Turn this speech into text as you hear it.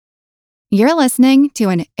You're listening to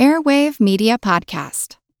an Airwave Media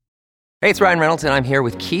Podcast. Hey, it's Ryan Reynolds, and I'm here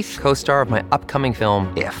with Keith, co-star of my upcoming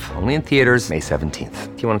film, If, only in theaters May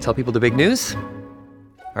 17th. Do you want to tell people the big news?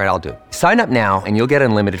 All right, I'll do it. Sign up now and you'll get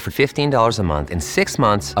unlimited for $15 a month and 6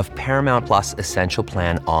 months of Paramount Plus Essential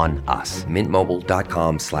Plan on us.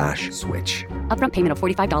 MintMobile.com/switch. Upfront payment of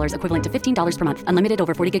 $45 equivalent to $15 per month. Unlimited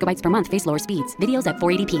over 40 gigabytes per month. Face lower speeds. Videos at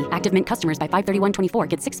 480p. Active Mint customers by 531.24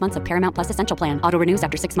 get 6 months of Paramount Plus Essential Plan. Auto renews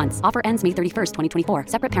after 6 months. Offer ends May 31st, 2024.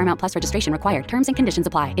 Separate Paramount Plus registration required. Terms and conditions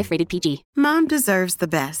apply if rated PG. Mom deserves the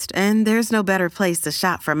best, and there's no better place to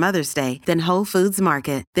shop for Mother's Day than Whole Foods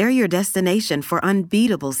Market. They're your destination for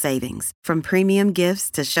unbeatable savings. From premium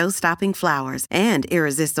gifts to show-stopping flowers and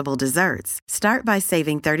irresistible desserts. Start by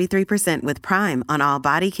saving 33% with Prime on all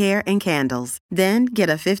body care and candles. Then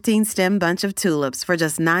get a 15-stem bunch of tulips for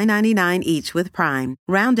just $9.99 each with Prime.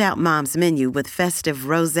 Round out Mom's menu with festive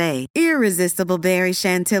rosé, irresistible berry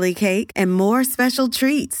chantilly cake, and more special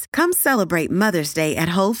treats. Come celebrate Mother's Day at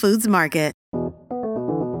Whole Foods Market.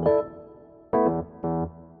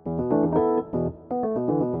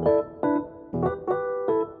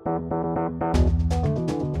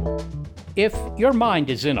 If your mind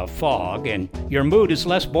is in a fog and your mood is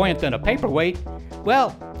less buoyant than a paperweight,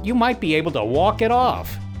 well, you might be able to walk it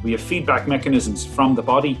off. We have feedback mechanisms from the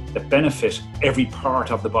body that benefit every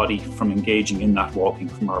part of the body from engaging in that walking,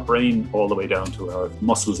 from our brain all the way down to our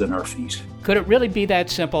muscles in our feet. Could it really be that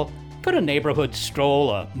simple? Could a neighborhood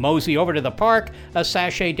stroll, a mosey over to the park, a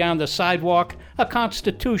sashay down the sidewalk, a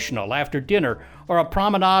constitutional after dinner, or a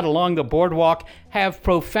promenade along the boardwalk have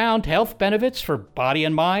profound health benefits for body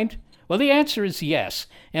and mind? Well, the answer is yes,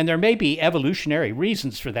 and there may be evolutionary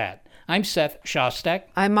reasons for that. I'm Seth Shostak.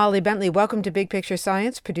 I'm Molly Bentley. Welcome to Big Picture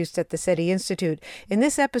Science, produced at the SETI Institute. In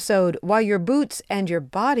this episode, why your boots and your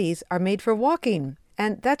bodies are made for walking.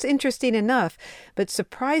 And that's interesting enough, but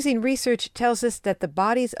surprising research tells us that the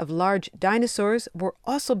bodies of large dinosaurs were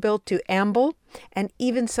also built to amble, and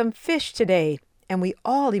even some fish today. And we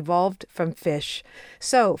all evolved from fish.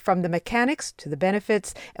 So, from the mechanics to the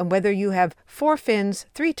benefits, and whether you have 4 fins,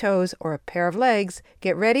 3 toes, or a pair of legs,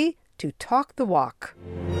 get ready to talk the walk.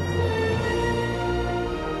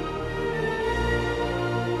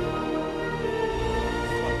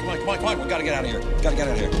 Come on, we gotta get out of here. Gotta get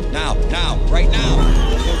out of here. Now, right now.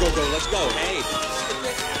 Go, let's go. Hey.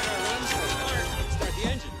 Start the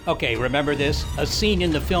engine. Okay, remember this? A scene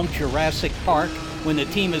in the film Jurassic Park when the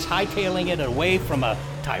team is hightailing it away from a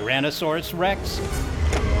Tyrannosaurus Rex?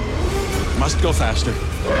 Must go faster.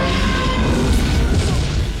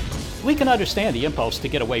 We can understand the impulse to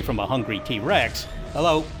get away from a hungry T-Rex,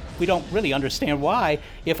 although we don't really understand why.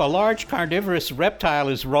 If a large carnivorous reptile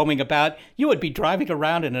is roaming about, you would be driving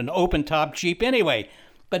around in an open-top Jeep anyway.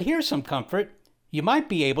 But here's some comfort. You might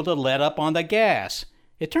be able to let up on the gas.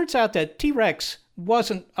 It turns out that T-Rex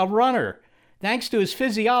wasn't a runner. Thanks to his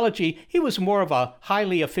physiology, he was more of a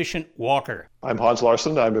highly efficient walker. I'm Hans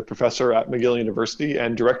Larsson. I'm a professor at McGill University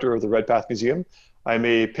and director of the Redpath Museum. I'm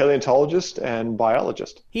a paleontologist and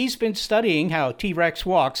biologist. He's been studying how T-Rex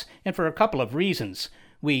walks, and for a couple of reasons.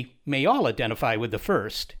 We may all identify with the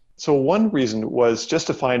first. So one reason was just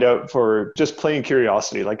to find out, for just plain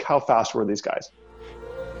curiosity, like how fast were these guys?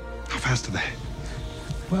 How fast are they?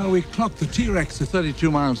 Well, we clocked the T-Rex to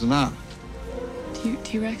 32 miles an hour.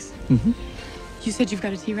 T-Rex? Mm-hmm. You said you've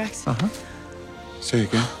got a T-Rex? Uh-huh. Say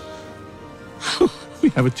again. We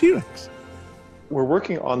have a T-Rex. We're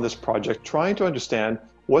working on this project trying to understand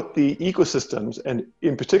what the ecosystems, and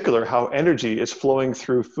in particular how energy is flowing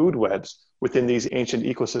through food webs within these ancient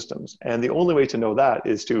ecosystems. And the only way to know that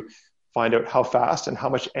is to find out how fast and how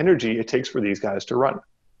much energy it takes for these guys to run.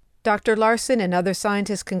 Dr. Larsson and other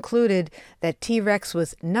scientists concluded that T-Rex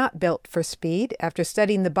was not built for speed after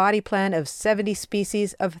studying the body plan of 70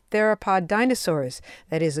 species of theropod dinosaurs,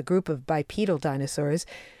 that is, a group of bipedal dinosaurs.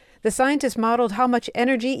 The scientists modeled how much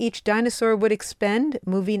energy each dinosaur would expend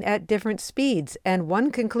moving at different speeds, and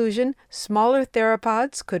one conclusion, smaller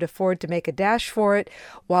theropods could afford to make a dash for it,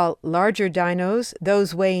 while larger dinos,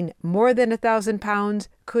 those weighing more than 1,000 pounds,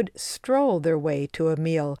 could stroll their way to a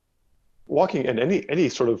meal. Walking in any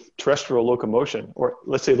sort of terrestrial locomotion, or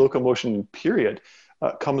let's say locomotion period,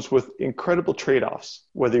 comes with incredible trade-offs.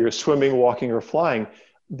 Whether you're swimming, walking, or flying,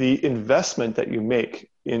 the investment that you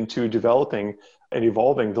make into developing and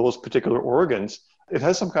evolving those particular organs, it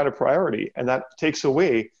has some kind of priority, and that takes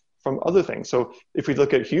away from other things. So if we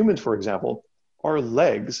look at humans, for example, our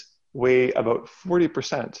legs weigh about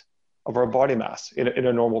 40% of our body mass in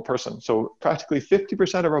a normal person. So practically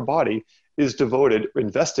 50% of our body is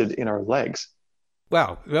invested in our legs.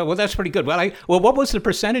 Wow. Well, that's pretty good. Well, what was the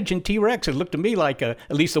percentage in T-Rex? It looked to me like, at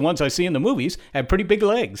least the ones I see in the movies, had pretty big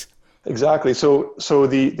legs. Exactly. So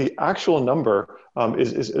the actual number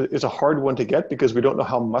is a hard one to get because we don't know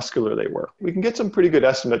how muscular they were. We can get some pretty good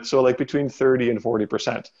estimates, so like between 30 and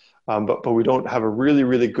 40%, but we don't have a really,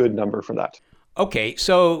 really good number for that. Okay,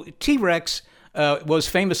 so T-Rex was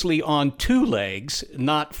famously on 2 legs,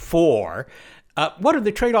 not 4. What are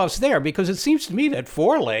the trade-offs there? Because it seems to me that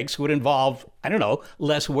 4 legs would involve, I don't know,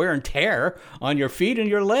 less wear and tear on your feet and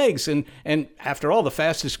your legs. And after all, the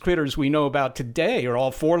fastest critters we know about today are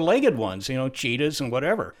all 4-legged ones, cheetahs and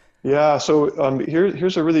whatever. Yeah, so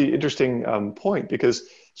here's a really interesting point, because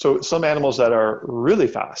so some animals that are really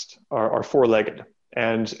fast are 4-legged.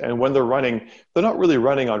 And when they're running, they're not really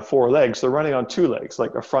running on 4 legs, they're running on 2 legs,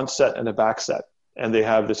 like a front set and a back set. And they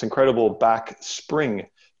have this incredible back spring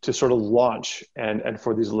to sort of launch and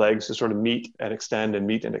for these legs to sort of meet and extend and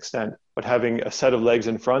meet and extend. But having a set of legs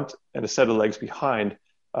in front and a set of legs behind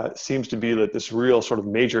seems to be like this real sort of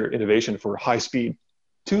major innovation for high speed.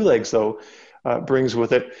 2 legs, though, brings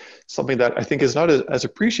with it something that I think is not as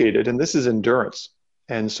appreciated, and this is endurance.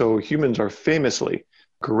 And so humans are famously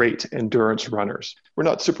great endurance runners. We're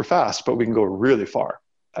not super fast, but we can go really far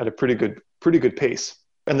at a pretty good pace.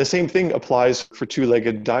 And the same thing applies for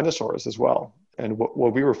 2-legged dinosaurs as well. And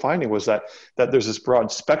what we were finding was that there's this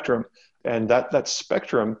broad spectrum, and that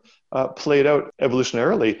spectrum played out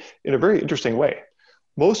evolutionarily in a very interesting way.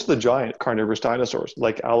 Most of the giant carnivorous dinosaurs,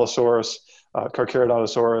 like Allosaurus,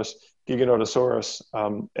 Carcharodontosaurus, Giganotosaurus,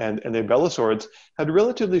 and the Abelisaurids, had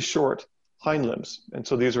relatively short hind limbs. And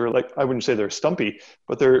so these were like, I wouldn't say they're stumpy,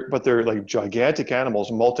 but they're like gigantic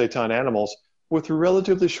animals, multi-ton animals with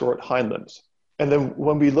relatively short hind limbs. And then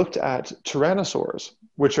when we looked at tyrannosaurs,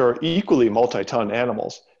 which are equally multi-ton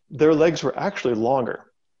animals, their legs were actually longer.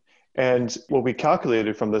 And what we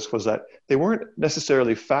calculated from this was that they weren't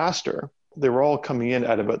necessarily faster. They were all coming in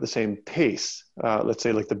at about the same pace. Let's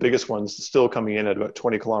say like the biggest ones still coming in at about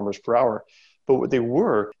 20 kilometers per hour. But what they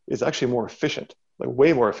were is actually more efficient, like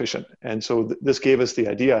way more efficient. And so this gave us the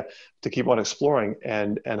idea to keep on exploring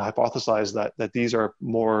and hypothesize that these are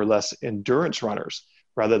more or less endurance runners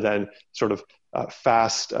rather than sort of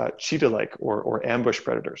fast cheetah-like or ambush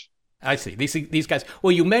predators. I see. These guys,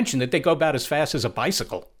 well, you mentioned that they go about as fast as a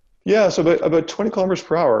bicycle. Yeah, so about 20 kilometers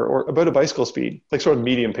per hour, or about a bicycle speed, like sort of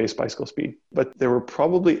medium-paced bicycle speed. But they were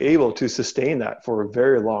probably able to sustain that for a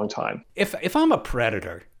very long time. If I'm a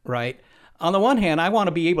predator, right, on the one hand, I want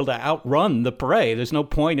to be able to outrun the prey. There's no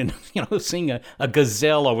point in seeing a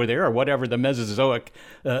gazelle over there or whatever the Mesozoic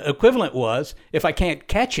equivalent was if I can't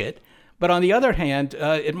catch it. But on the other hand,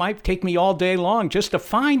 it might take me all day long just to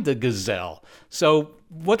find the gazelle. So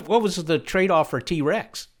what was the trade-off for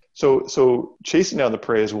T-Rex? So chasing down the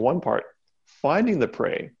prey is one part. Finding the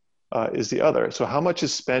prey is the other. So how much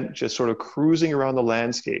is spent just sort of cruising around the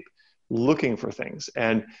landscape, looking for things?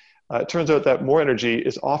 And it turns out that more energy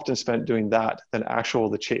is often spent doing that than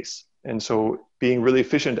the chase. And so being really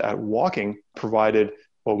efficient at walking provided,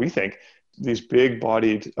 what we think, these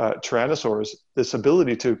big-bodied tyrannosaurs this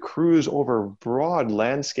ability to cruise over broad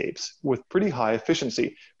landscapes with pretty high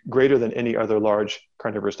efficiency, greater than any other large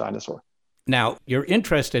carnivorous dinosaur. Now, you're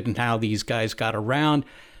interested in how these guys got around,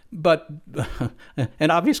 but an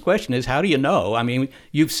obvious question is, how do you know? I mean,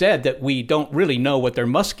 you've said that we don't really know what their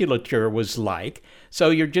musculature was like, so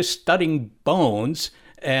you're just studying bones,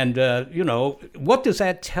 and, what does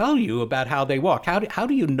that tell you about how they walk? How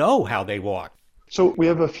do you know how they walk? So we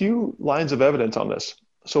have a few lines of evidence on this.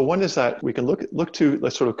 So one is that we can look to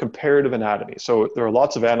like sort of comparative anatomy. So there are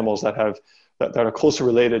lots of animals that are closely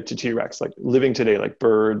related to T-Rex, like living today, like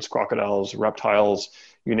birds, crocodiles, reptiles,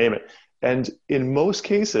 you name it. And in most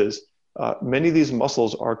cases, many of these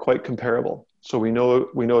muscles are quite comparable. So we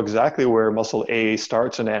know exactly where muscle A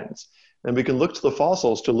starts and ends. And we can look to the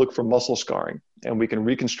fossils to look for muscle scarring, and we can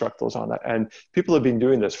reconstruct those on that. And people have been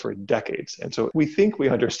doing this for decades. And so we think we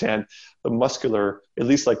understand the muscular, at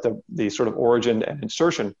least like the sort of origin and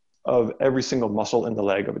insertion of every single muscle in the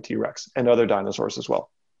leg of a T-Rex and other dinosaurs as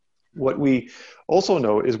well. What we also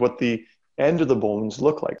know is what the end of the bones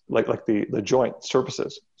look like the joint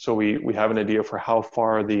surfaces. So we have an idea for how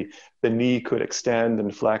far the knee could extend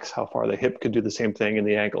and flex, how far the hip could do the same thing, in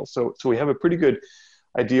the ankle. So we have a pretty good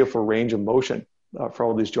idea for range of motion for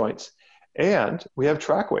all these joints. And we have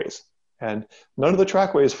trackways. And none of the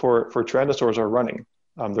trackways for tyrannosaurs are running.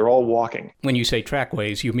 They're all walking. When you say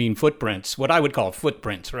trackways, you mean footprints, what I would call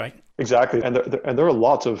footprints, right? Exactly. And there are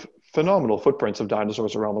lots of phenomenal footprints of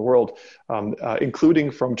dinosaurs around the world,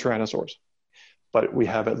 including from tyrannosaurs. But we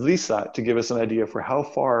have at least that to give us an idea for how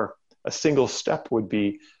far a single step would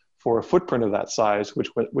be for a footprint of that size,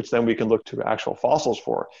 which then we can look to actual fossils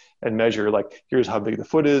for and measure, like, here's how big the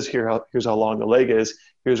foot is, here's how long the leg is,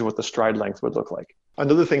 here's what the stride length would look like.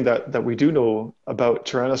 Another thing that we do know about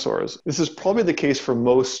tyrannosaurs, this is probably the case for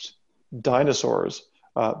most dinosaurs,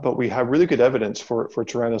 but we have really good evidence for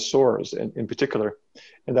tyrannosaurs in particular,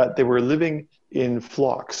 in that they were living in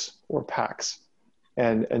flocks or packs.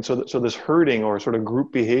 And so this herding or sort of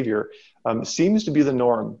group behavior seems to be the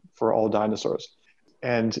norm for all dinosaurs.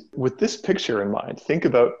 And with this picture in mind, think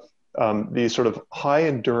about these sort of high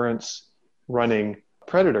endurance running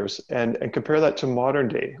predators and compare that to modern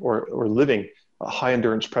day or living high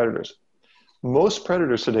endurance predators. Most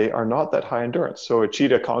predators today are not that high endurance. So a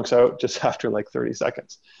cheetah conks out just after like 30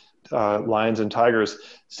 seconds. Lions and tigers,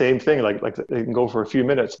 same thing, like they can go for a few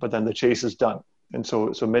minutes, but then the chase is done. And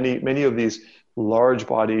so many of these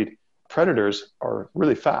large-bodied predators are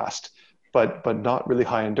really fast, but not really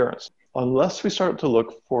high endurance, unless we start to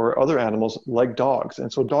look for other animals like dogs.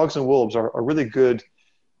 And so dogs and wolves are a really good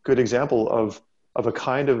example of a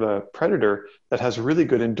kind of a predator that has really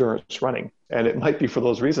good endurance running. And it might be for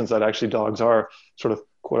those reasons that actually dogs are sort of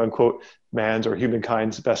quote unquote man's or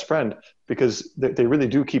humankind's best friend, because they really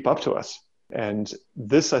do keep up to us. And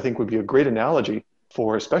this, I think, would be a great analogy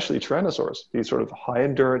for especially tyrannosaurs, these sort of high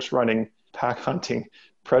endurance running, pack hunting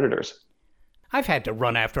predators. I've had to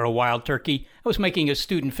run after a wild turkey. I was making a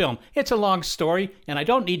student film. It's a long story, and I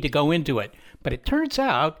don't need to go into it. But it turns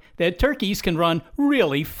out that turkeys can run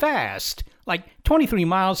really fast, like 23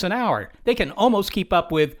 miles an hour. They can almost keep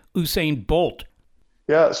up with Usain Bolt.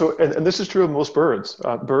 Yeah, so and this is true of most birds.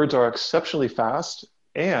 Birds are exceptionally fast,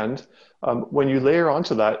 and when you layer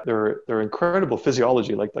onto that their incredible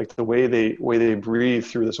physiology, like the way they breathe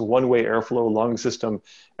through this one-way airflow lung system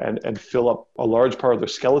and fill up a large part of their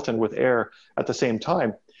skeleton with air at the same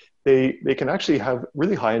time, they can actually have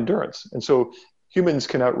really high endurance. And so humans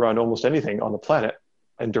can outrun almost anything on the planet,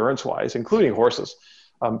 endurance-wise, including horses.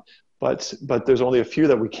 But there's only a few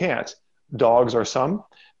that we can't. Dogs are some,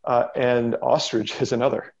 and ostrich is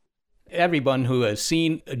another. Everyone who has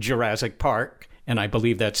seen Jurassic Park, and I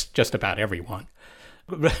believe that's just about everyone,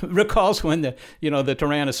 recalls when the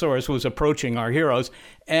Tyrannosaurus was approaching our heroes,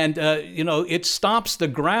 and it stomps the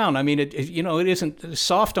ground. I mean, it isn't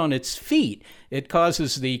soft on its feet. It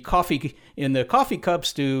causes the coffee in the coffee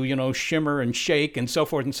cups to shimmer and shake and so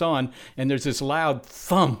forth and so on. And there's this loud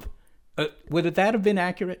thump. Would that have been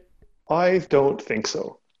accurate? I don't think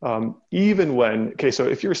so. Even when, so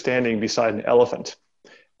if you're standing beside an elephant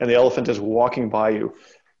and the elephant is walking by you,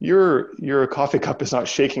 your coffee cup is not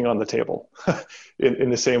shaking on the table in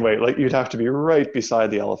the same way. Like, you'd have to be right beside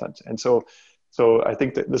the elephant. And so I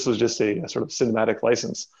think that this was just a sort of cinematic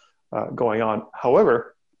license going on.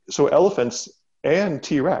 However, so elephants and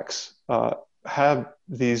T-Rex have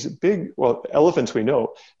these big, elephants we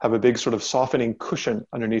know have a big sort of softening cushion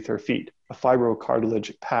underneath their feet, a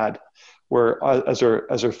fibrocartilage pad, where as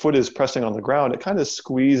their foot is pressing on the ground, it kind of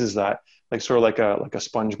squeezes that, like a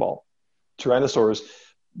sponge ball. Tyrannosaurs,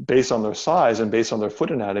 based on their size and based on their foot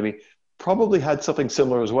anatomy, probably had something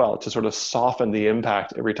similar as well to sort of soften the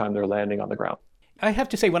impact every time they're landing on the ground. I have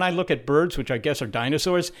to say, when I look at birds, which I guess are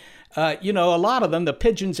dinosaurs, a lot of them, the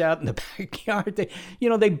pigeons out in the backyard,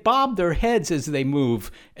 they bob their heads as they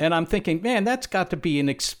move. And I'm thinking, man, that's got to be an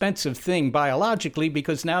expensive thing biologically,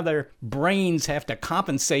 because now their brains have to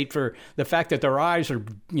compensate for the fact that their eyes are,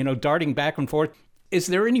 darting back and forth. Is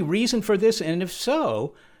there any reason for this? And if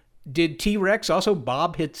so, did T-Rex also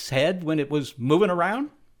bob its head when it was moving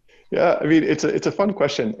around? Yeah, I mean, it's a fun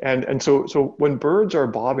question. And so when birds are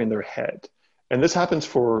bobbing their head, and this happens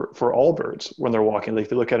for all birds when they're walking, like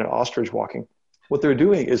if you look at an ostrich walking, what they're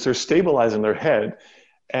doing is they're stabilizing their head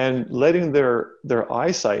and letting their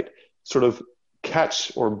eyesight sort of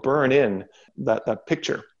catch or burn in that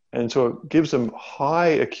picture. And so it gives them high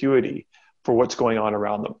acuity for what's going on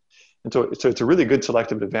around them. And so it's a really good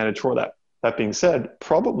selective advantage for that. That being said,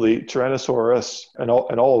 probably Tyrannosaurus and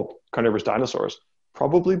all carnivorous dinosaurs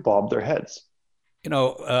probably bobbed their heads.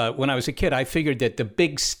 When I was a kid, I figured that the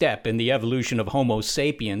big step in the evolution of Homo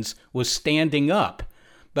sapiens was standing up.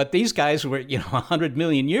 But these guys were, 100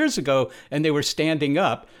 million years ago, and they were standing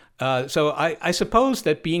up. So I suppose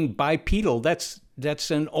that being bipedal, that's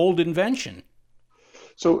an old invention.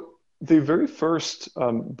 So the very first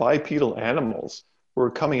bipedal animals were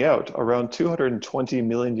coming out around 220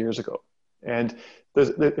 million years ago. And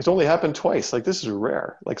it's only happened twice. Like, this is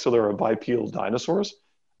rare. Like, so there are bipedal dinosaurs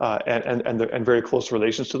and very close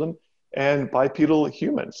relations to them, and bipedal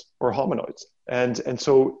humans or hominoids. And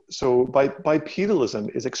so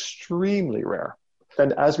bipedalism is extremely rare.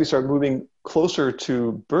 And as we start moving closer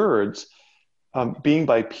to birds, being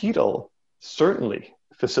bipedal certainly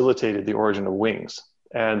facilitated the origin of wings.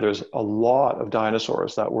 And there's a lot of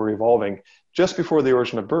dinosaurs that were evolving just before the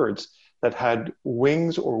origin of birds that had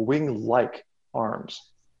wings or wing-like arms.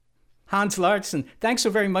 Hans Larsson, thanks so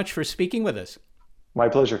very much for speaking with us. My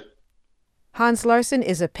pleasure. Hans Larsson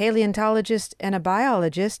is a paleontologist and a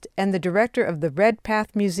biologist and the director of the Red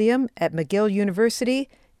Path Museum at McGill University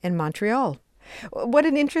in Montreal. What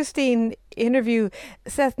an interesting interview.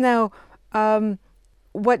 Seth, now,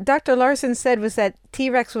 what Dr. Larsson said was that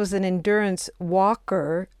T-Rex was an endurance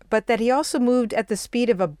walker, but that he also moved at the speed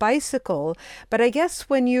of a bicycle. But I guess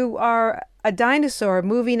when you are a dinosaur,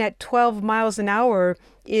 moving at 12 miles an hour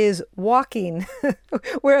is walking,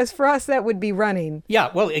 whereas for us that would be running. Yeah,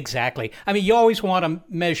 well, exactly. I mean, you always want to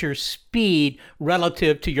measure speed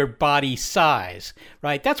relative to your body size,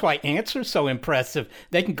 right? That's why ants are so impressive.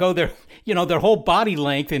 They can go their whole body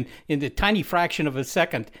length in the tiny fraction of a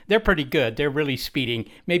second. They're pretty good. They're really speeding,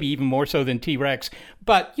 maybe even more so than T-Rex.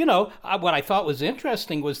 But, what I thought was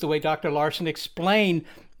interesting was the way Dr. Larsson explained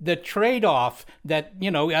the trade-off that,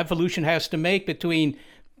 evolution has to make between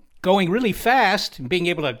going really fast and being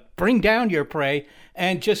able to bring down your prey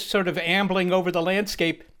and just sort of ambling over the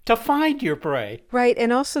landscape to find your prey. Right,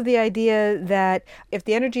 and also the idea that if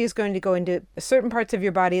the energy is going to go into certain parts of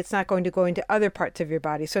your body, it's not going to go into other parts of your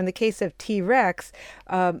body. So in the case of T-Rex,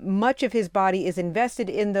 much of his body is invested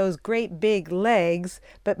in those great big legs,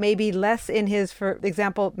 but maybe less in his, for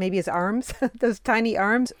example, maybe his arms, those tiny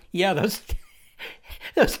arms. Yeah,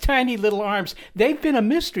 those tiny little arms, they've been a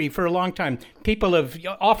mystery for a long time. People have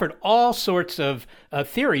offered all sorts of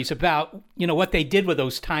theories about, what they did with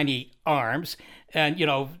those tiny arms. And,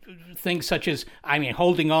 things such as,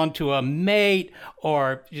 holding on to a mate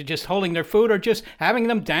or just holding their food or just having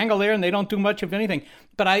them dangle there and they don't do much of anything.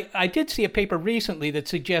 But I did see a paper recently that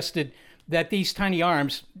suggested that these tiny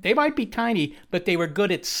arms, they might be tiny, but they were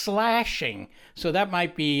good at slashing. So that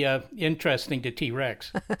might be interesting to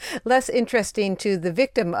T-Rex. Less interesting to the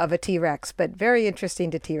victim of a T-Rex, but very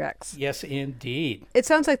interesting to T-Rex. Yes, indeed. It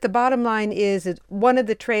sounds like the bottom line is that one of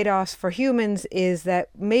the trade-offs for humans is that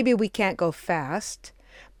maybe we can't go fast,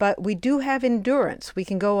 but we do have endurance. We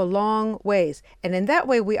can go a long ways. And in that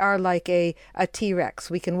way, we are like a T-Rex.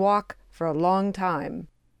 We can walk for a long time.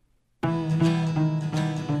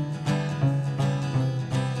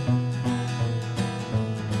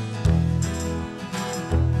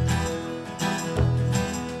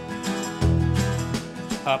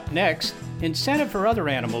 Up next, incentive for other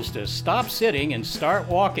animals to stop sitting and start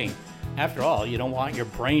walking. After all, you don't want your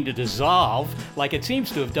brain to dissolve like it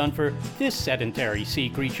seems to have done for this sedentary sea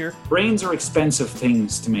creature. Brains are expensive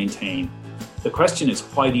things to maintain. The question is,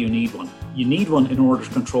 why do you need one? You need one in order to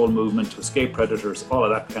control movement, to escape predators, all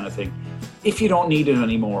of that kind of thing. If you don't need it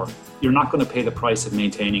anymore, you're not going to pay the price of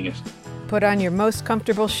maintaining it. Put on your most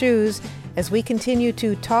comfortable shoes as we continue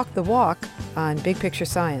to talk the walk on Big Picture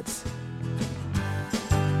Science.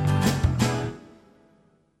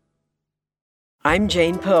 I'm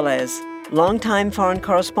Jane Perlez, longtime foreign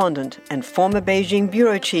correspondent and former Beijing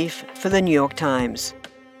bureau chief for the New York Times.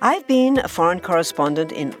 I've been a foreign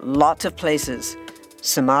correspondent in lots of places: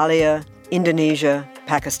 Somalia, Indonesia,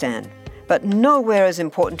 Pakistan, but nowhere as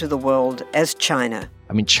important to the world as China.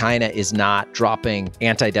 China is not dropping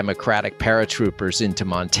anti-democratic paratroopers into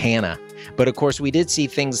Montana. But of course, we did see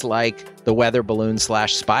things like the weather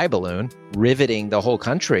balloon/spy balloon riveting the whole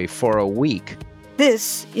country for a week.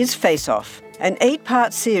 This is Face Off, an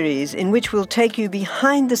 8-part series in which we'll take you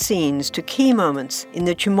behind the scenes to key moments in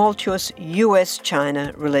the tumultuous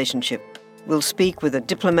U.S.-China relationship. We'll speak with a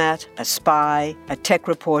diplomat, a spy, a tech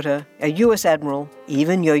reporter, a U.S. admiral,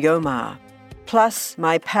 even Yo-Yo Ma. Plus,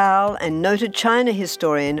 my pal and noted China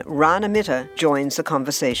historian Rana Mitter joins the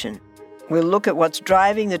conversation. We'll look at what's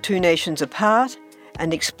driving the two nations apart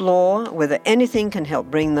and explore whether anything can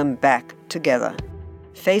help bring them back together.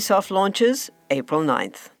 Face Off launches April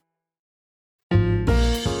 9th.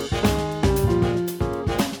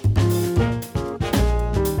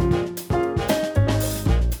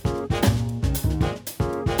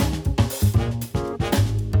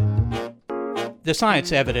 The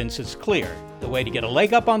science evidence is clear. The way to get a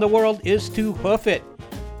leg up on the world is to hoof it.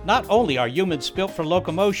 Not only are humans built for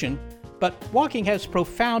locomotion, but walking has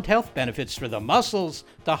profound health benefits for the muscles,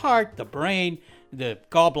 the heart, the brain, the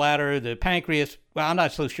gallbladder, the pancreas. Well, I'm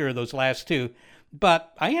not so sure of those last two,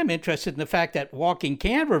 but I am interested in the fact that walking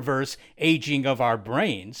can reverse aging of our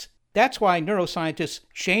brains. That's why neuroscientist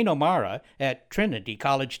Shane O'Mara at Trinity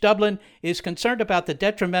College Dublin is concerned about the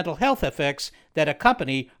detrimental health effects that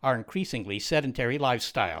accompany our increasingly sedentary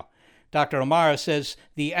lifestyle. Dr. O'Mara says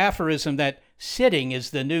the aphorism that sitting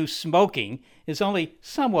is the new smoking is only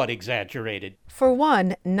somewhat exaggerated. For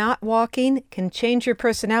one, not walking can change your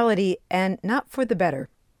personality, and not for the better.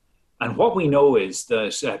 And what we know is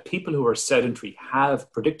that people who are sedentary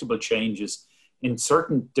have predictable changes in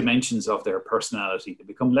certain dimensions of their personality. They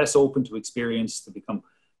become less open to experience, they become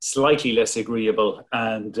slightly less agreeable,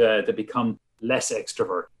 and they become less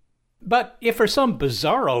extrovert. But if for some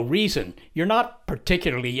bizarro reason you're not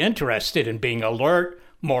particularly interested in being alert,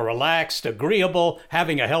 more relaxed, agreeable,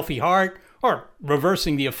 having a healthy heart, or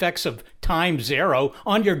reversing the effects of time zero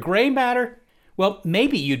on your gray matter, well,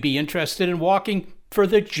 maybe you'd be interested in walking for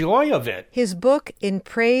the joy of it. His book, In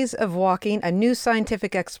Praise of Walking, A New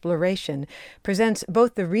Scientific Exploration, presents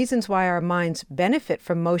both the reasons why our minds benefit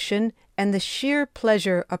from motion and the sheer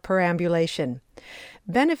pleasure of perambulation.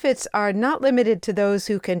 Benefits are not limited to those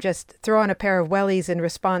who can just throw on a pair of wellies in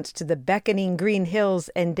response to the beckoning green hills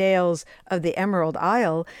and dales of the Emerald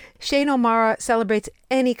Isle. Shane O'Mara celebrates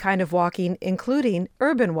any kind of walking, including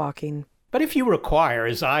urban walking. But if you require,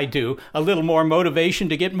 as I do, a little more motivation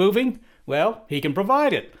to get moving, well, he can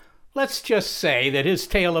provide it. Let's just say that his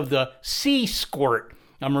tale of the sea squirt,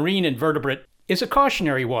 a marine invertebrate, is a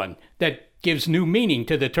cautionary one that gives new meaning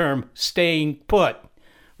to the term staying put.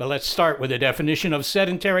 But let's start with a definition of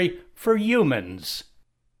sedentary for humans.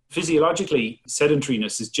 Physiologically,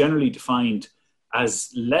 sedentariness is generally defined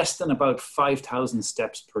as less than about 5,000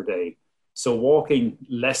 steps per day. So walking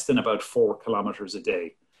less than about 4 kilometers a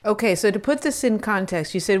day. Okay, so to put this in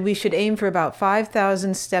context, you said we should aim for about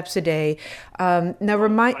 5,000 steps a day. I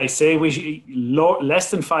say less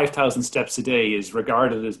than 5,000 steps a day is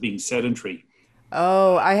regarded as being sedentary.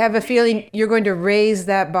 Oh, I have a feeling you're going to raise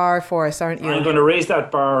that bar for us, aren't you? I'm going to raise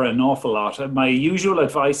that bar an awful lot. My usual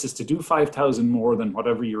advice is to do 5,000 more than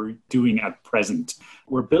whatever you're doing at present.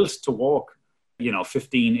 We're built to walk,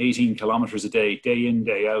 15, 18 kilometers a day in,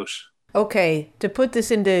 day out. Okay, to put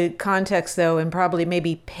this into context, though, and probably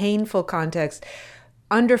maybe painful context,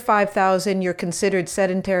 under 5,000, you're considered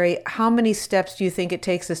sedentary. How many steps do you think it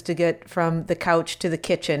takes us to get from the couch to the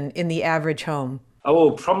kitchen in the average home?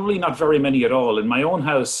 Oh, probably not very many at all. In my own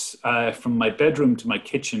house, from my bedroom to my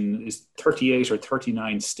kitchen is 38 or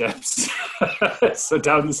 39 steps. So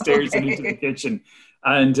down the stairs and into the kitchen.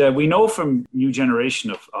 And we know from new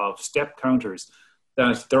generation of step counters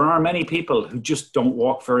that there are many people who just don't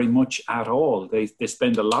walk very much at all. They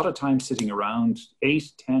spend a lot of time sitting around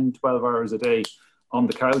 8, 10, 12 hours a day on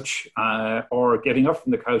the couch or getting up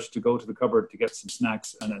from the couch to go to the cupboard to get some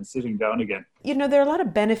snacks and then sitting down again. There are a lot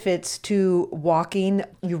of benefits to walking.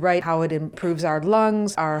 You write how it improves our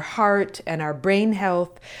lungs, our heart, and our brain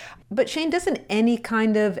health. But Shane, doesn't any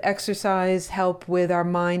kind of exercise help with our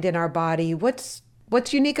mind and our body? What's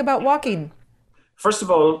unique about walking? First of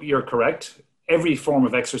all, you're correct. Every form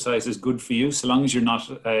of exercise is good for you, so long as you're not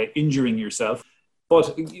injuring yourself.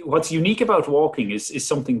 But what's unique about walking is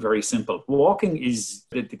something very simple. Walking is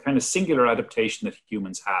the kind of singular adaptation that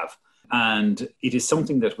humans have. And it is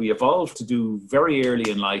something that we evolved to do very early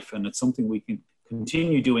in life. And it's something we can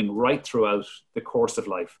continue doing right throughout the course of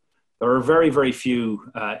life. There are very, very few,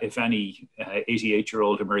 if any,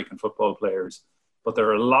 88-year-old American football players. But there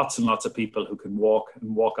are lots and lots of people who can walk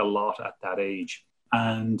and walk a lot at that age.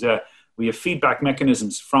 And we have feedback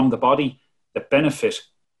mechanisms from the body that benefit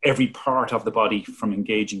every part of the body from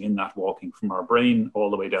engaging in that walking, from our brain all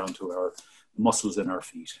the way down to our muscles in our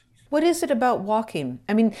feet. What is it about walking?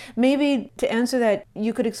 I mean, maybe to answer that,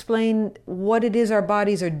 you could explain what it is our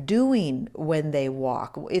bodies are doing when they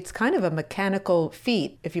walk. It's kind of a mechanical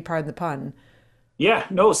feat, if you pardon the pun. Yeah,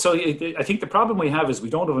 no, so I think the problem we have is we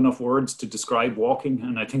don't have enough words to describe walking,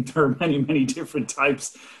 and I think there are many, many different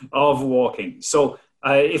types of walking. So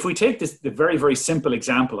if we take the very, very simple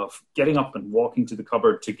example of getting up and walking to the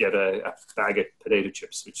cupboard to get a bag of potato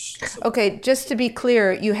chips. Okay, just to be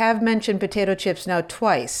clear, you have mentioned potato chips now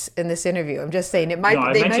twice in this interview. I'm just saying, they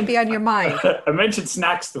might be on your mind. I mentioned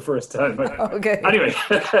snacks the first time. Okay. Anyway,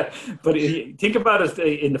 but think about it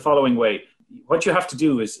in the following way. What you have to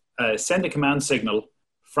do is send a command signal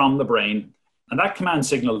from the brain, and that command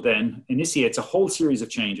signal then initiates a whole series of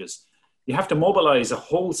changes. You have to mobilize a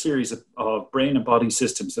whole series of brain and body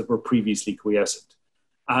systems that were previously quiescent.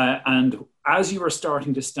 And as you are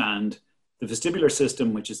starting to stand, the vestibular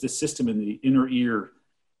system, which is this system in the inner ear,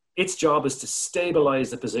 its job is to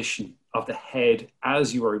stabilize the position of the head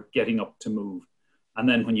as you are getting up to move. And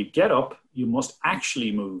then when you get up, you must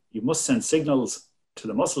actually move. You must send signals to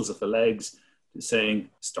the muscles of the legs saying,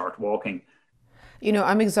 start walking.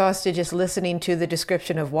 I'm exhausted just listening to the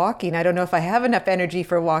description of walking. I don't know if I have enough energy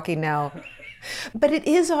for walking now. But it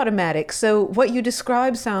is automatic. So what you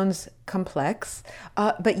describe sounds complex.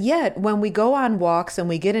 But yet, when we go on walks and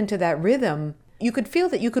we get into that rhythm, you could feel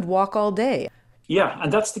that you could walk all day. Yeah,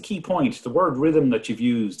 and that's the key point. The word rhythm that you've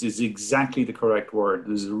used is exactly the correct word.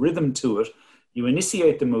 There's a rhythm to it. You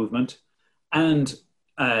initiate the movement, and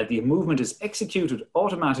the movement is executed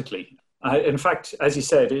automatically. In fact, as you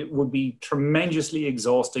said, it would be tremendously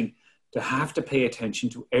exhausting to have to pay attention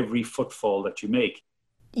to every footfall that you make.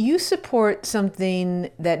 You support something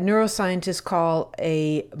that neuroscientists call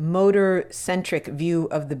a motor-centric view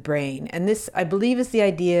of the brain. And this, I believe, is the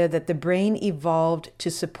idea that the brain evolved to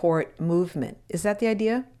support movement. Is that the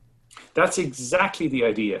idea? That's exactly the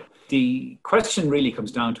idea. The question really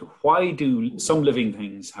comes down to, why do some living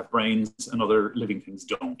things have brains and other living things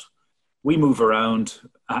don't? We move around,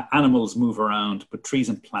 animals move around, but trees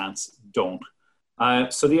and plants don't.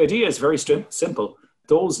 So the idea is very simple.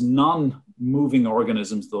 Those non-moving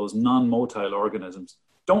organisms, those non-motile organisms,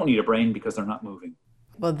 don't need a brain because they're not moving.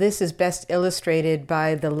 Well, this is best illustrated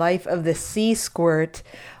by the life of the sea squirt.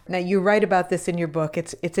 Now, you write about this in your book.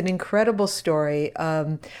 It's an incredible story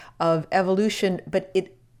of evolution, but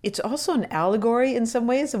it's also an allegory in some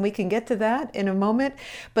ways, and we can get to that in a moment.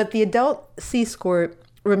 But the adult sea squirt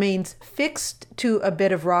remains fixed to a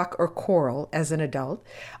bit of rock or coral as an adult.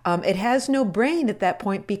 It has no brain at that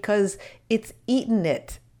point because it's eaten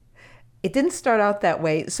it. It didn't start out that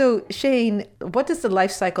way. So, Shane, what does the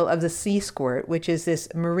life cycle of the sea squirt, which is this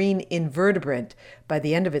marine invertebrate by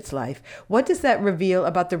the end of its life, what does that reveal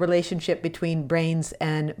about the relationship between brains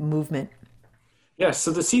and movement? Yes,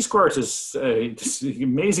 so the sea squirt is this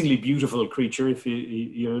amazingly beautiful creature. If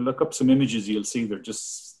you look up some images, you'll see they're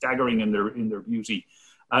just staggering in their beauty.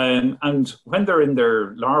 And when they're in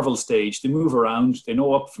their larval stage, they move around, they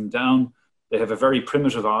know up from down, they have a very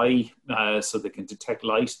primitive eye, so they can detect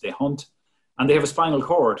light, they hunt, and they have a spinal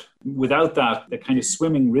cord. Without that, the kind of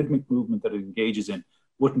swimming rhythmic movement that it engages in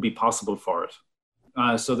wouldn't be possible for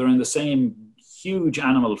it. So they're in the same huge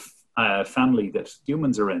animal family that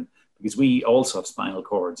humans are in, because we also have spinal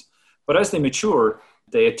cords. But as they mature,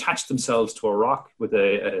 they attach themselves to a rock with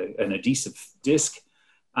an adhesive disc,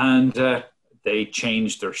 and they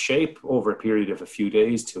change their shape over a period of a few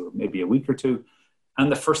days to maybe a week or two.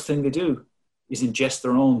 And the first thing they do is ingest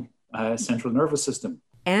their own central nervous system.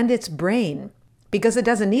 And its brain, because it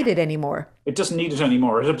doesn't need it anymore. It doesn't need it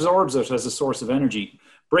anymore. It absorbs it as a source of energy.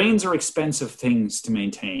 Brains are expensive things to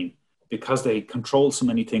maintain because they control so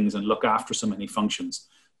many things and look after so many functions.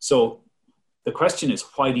 So the question is,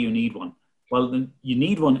 why do you need one? Well, then you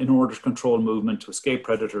need one in order to control movement, to escape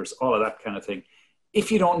predators, all of that kind of thing.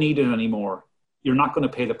 If you don't need it anymore, you're not going to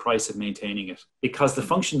pay the price of maintaining it, because the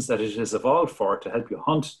functions that it has evolved for, to help you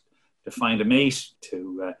hunt, to find a mate,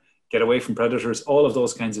 to get away from predators, all of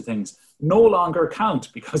those kinds of things, no longer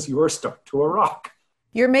count because you are stuck to a rock.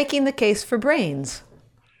 You're making the case for brains.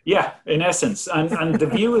 Yeah, in essence. And the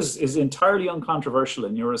view is entirely uncontroversial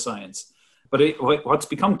in neuroscience. But what's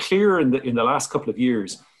become clear in the last couple of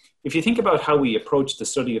years, if you think about how we approach the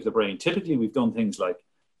study of the brain, typically we've done things like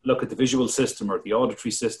look at the visual system or the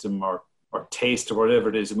auditory system or taste or whatever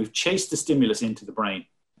it is, and we've chased the stimulus into the brain.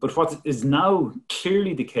 But what is now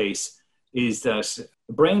clearly the case is that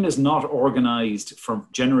the brain is not organized for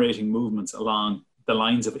generating movements along the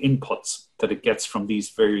lines of inputs that it gets from these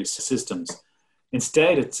various systems.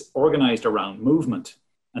 Instead, it's organized around movement,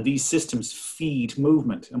 and these systems feed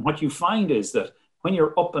movement. And what you find is that when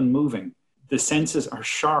you're up and moving, the senses are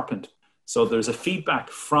sharpened. So there's a feedback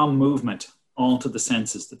from movement onto the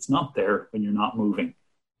senses that's not there when you're not moving.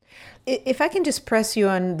 If I can just press you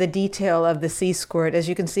on the detail of the sea squirt, as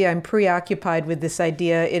you can see, I'm preoccupied with this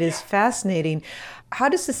idea. It is fascinating. How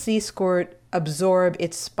does the sea squirt absorb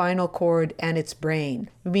its spinal cord and its brain?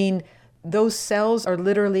 I mean, those cells are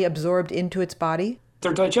literally absorbed into its body?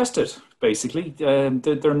 They're digested, basically.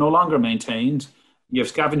 They're no longer maintained. You have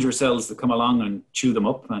scavenger cells that come along and chew them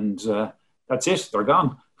up, and that's it. They're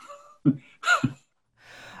gone.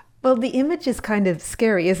 Well, the image is kind of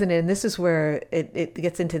scary, isn't it? And this is where it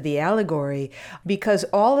gets into the allegory, because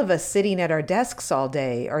all of us sitting at our desks all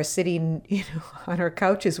day or sitting, on our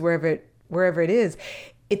couches, wherever it is,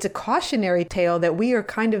 it's a cautionary tale that we are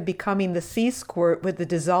kind of becoming the sea squirt with the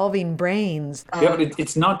dissolving brains. Yeah, but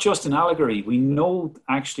it's not just an allegory. We know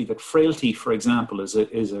actually that frailty, for example, is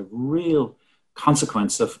a real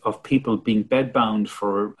consequence of people being bedbound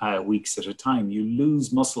for weeks at a time. You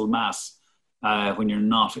lose muscle mass when you're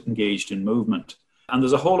not engaged in movement. And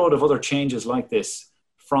there's a whole load of other changes like this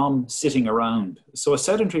from sitting around. So a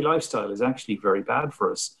sedentary lifestyle is actually very bad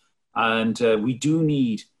for us. And we do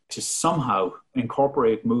need to somehow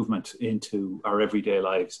incorporate movement into our everyday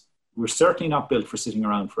lives. We're certainly not built for sitting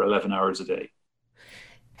around for 11 hours a day.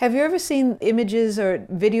 Have you ever seen images or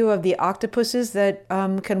video of the octopuses that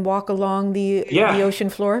can walk along the ocean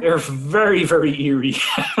floor? They're very, very eerie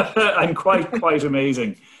and quite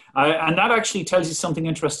amazing. And that actually tells you something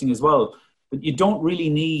interesting as well, that you don't really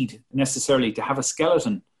need necessarily to have a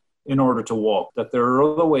skeleton in order to walk, that there are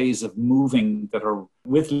other ways of moving that are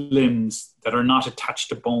with limbs that are not attached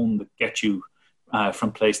to bone that get you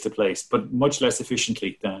from place to place, but much less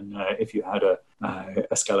efficiently than if you had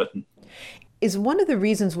a skeleton. Is one of the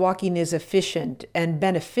reasons walking is efficient and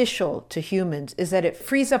beneficial to humans is that it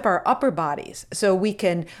frees up our upper bodies. So we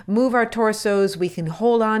can move our torsos, we can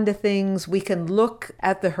hold on to things, we can look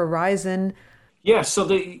at the horizon. Yeah, so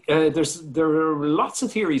there are lots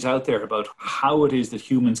of theories out there about how it is that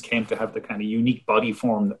humans came to have the kind of unique body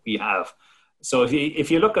form that we have. So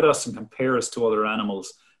if you look at us and compare us to other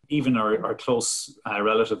animals, even our close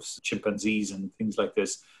relatives, chimpanzees and things like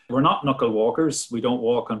this, we're not knuckle walkers. We don't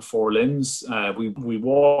walk on four limbs. We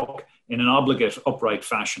walk in an obligate, upright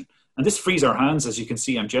fashion. And this frees our hands. As you can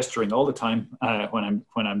see, I'm gesturing all the time when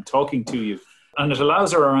I'm talking to you. And it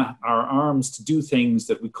allows our arms to do things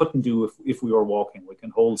that we couldn't do if we were walking. We can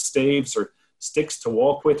hold staves or sticks to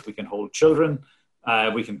walk with. We can hold children.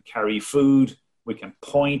 We can carry food. We can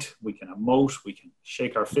point. We can emote. We can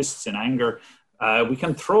shake our fists in anger. We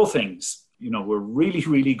can throw things. We're really,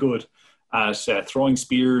 really good at throwing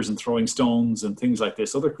spears and throwing stones and things like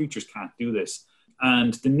this. Other creatures can't do this.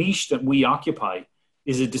 And the niche that we occupy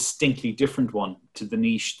is a distinctly different one to the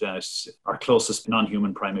niche that our closest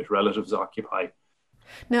non-human primate relatives occupy.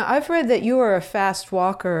 Now, I've read that you are a fast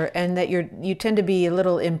walker and that you tend to be a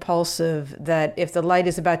little impulsive, that if the light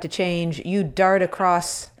is about to change, you dart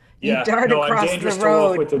across I'm dangerous the road. To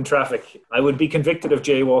walk with in traffic. I would be convicted of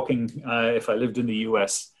jaywalking if I lived in the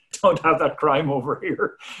US. Don't have that crime over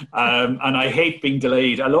here. And I hate being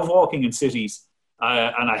delayed. I love walking in cities.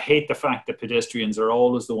 And I hate the fact that pedestrians are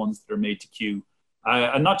always the ones that are made to queue.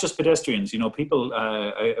 And not just pedestrians. People,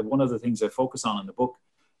 one of the things I focus on in the book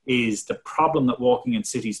is the problem that walking in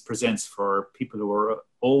cities presents for people who are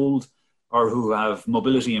old or who have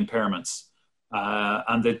mobility impairments.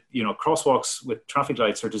 And that, crosswalks with traffic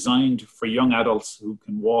lights are designed for young adults who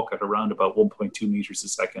can walk at around about 1.2 meters a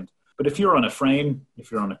second. But if you're on a frame, if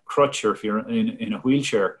you're on a crutch, or if you're in a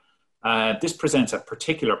wheelchair, this presents a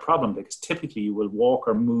particular problem because typically you will walk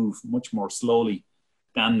or move much more slowly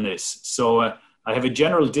than this. So I have a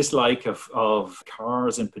general dislike of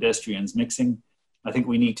cars and pedestrians mixing. I think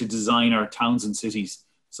we need to design our towns and cities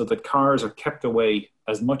so that cars are kept away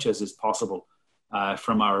as much as is possible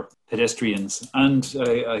from our pedestrians. And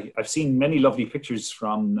I've seen many lovely pictures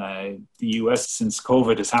from the US since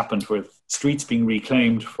COVID has happened, with streets being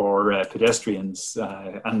reclaimed for pedestrians.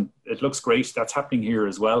 And it looks great. That's happening here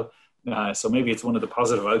as well. So maybe it's one of the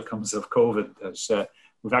positive outcomes of COVID that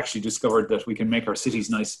we've actually discovered that we can make our cities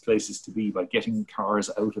nice places to be by getting cars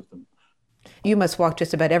out of them. You must walk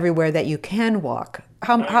just about everywhere that you can walk.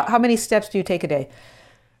 How many steps do you take a day?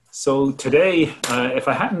 So today, if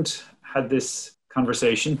I hadn't had this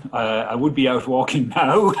conversation, I would be out walking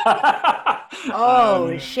now.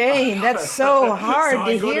 Shane, that's so hard so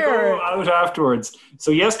to hear. Go out afterwards.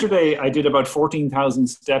 So yesterday I did about 14,000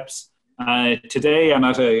 steps. Today I'm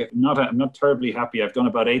not terribly happy. I've done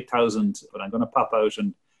about 8,000, but I'm going to pop out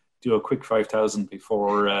and do a quick 5,000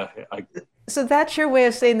 before I. So that's your way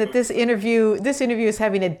of saying that this interview is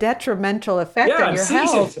having a detrimental effect on your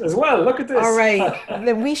health as well. Look at this. All right,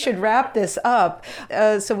 then we should wrap this up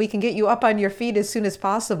so we can get you up on your feet as soon as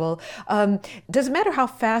possible. Does it matter how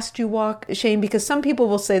fast you walk, Shane? Because some people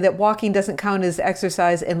will say that walking doesn't count as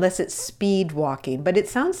exercise unless it's speed walking, but it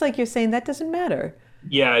sounds like you're saying that doesn't matter.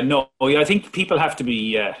 Yeah, no, I think people have to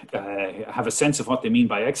be have a sense of what they mean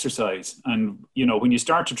by exercise. And, when you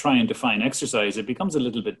start to try and define exercise, it becomes a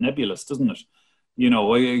little bit nebulous, doesn't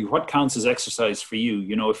it? What counts as exercise for you?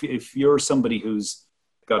 If you're somebody who's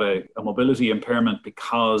got a mobility impairment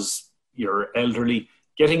because you're elderly,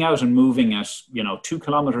 getting out and moving at, 2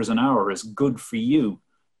 kilometers an hour is good for you.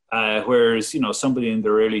 Whereas, somebody in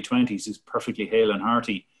their early 20s is perfectly hale and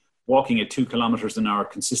hearty, walking at 2 kilometers an hour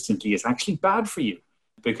consistently is actually bad for you.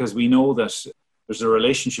 Because we know that there's a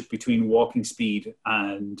relationship between walking speed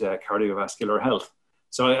and cardiovascular health.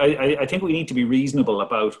 So I think we need to be reasonable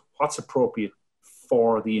about what's appropriate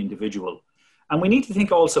for the individual. And we need to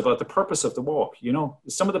think also about the purpose of the walk.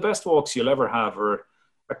 Some of the best walks you'll ever have are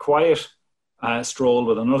a quiet stroll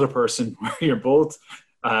with another person where you're both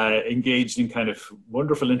engaged in kind of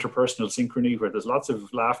wonderful interpersonal synchrony, where there's lots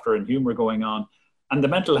of laughter and humor going on. And the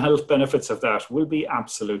mental health benefits of that will be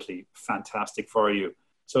absolutely fantastic for you.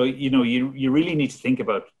 So, you really need to think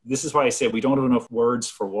about, this is why I say we don't have enough words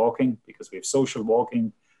for walking, because we have social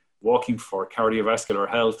walking, walking for cardiovascular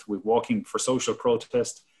health, we're walking for social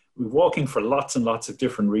protest, we're walking for lots and lots of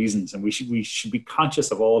different reasons. And we should be conscious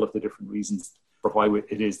of all of the different reasons for why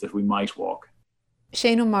it is that we might walk.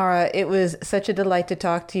 Shane O'Mara, it was such a delight to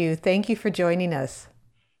talk to you. Thank you for joining us.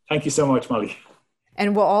 Thank you so much, Molly.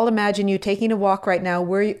 And we'll all imagine you taking a walk right now.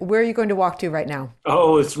 Where are you going to walk to right now?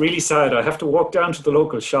 Oh, it's really sad. I have to walk down to the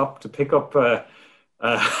local shop to pick up bread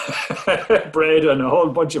and a whole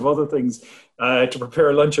bunch of other things to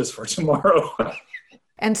prepare lunches for tomorrow.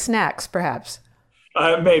 And snacks, perhaps?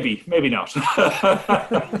 Maybe not.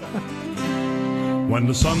 When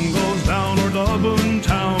the sun goes down o'er Dublin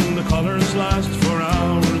town, the colours last for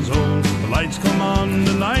hours old. The lights come on,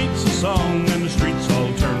 the night's a song, and the streets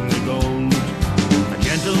all turn to gold. A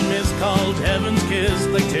gentle mist called heaven's kiss,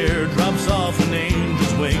 like teardrops off an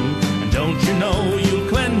angel's wing. And don't you know you'll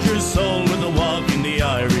cleanse your soul with a walk in the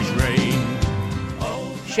Irish rain.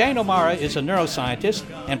 Shane O'Mara is a neuroscientist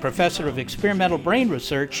and professor of experimental brain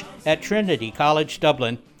research at Trinity College,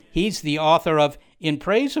 Dublin. He's the author of In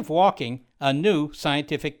Praise of Walking, a New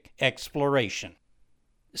Scientific Exploration.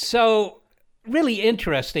 So, really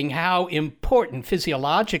interesting how important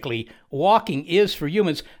physiologically walking is for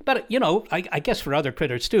humans, but, I guess for other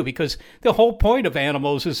critters too, because the whole point of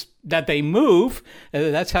animals is that they move.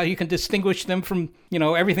 That's how you can distinguish them from,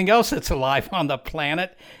 everything else that's alive on the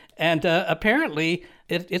planet. And apparently,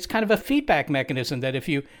 it's kind of a feedback mechanism that if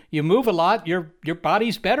you move a lot, your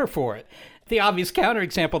body's better for it. The obvious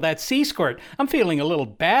counterexample, that sea squirt. I'm feeling a little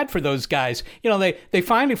bad for those guys. They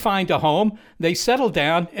finally find a home, they settle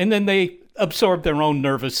down, and then they absorb their own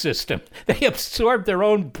nervous system. They absorb their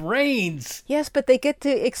own brains. Yes, but they get to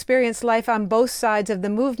experience life on both sides of the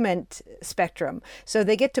movement spectrum. So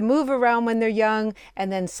they get to move around when they're young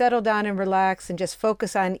and then settle down and relax and just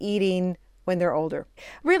focus on eating when they're older.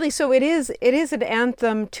 Really, so it is an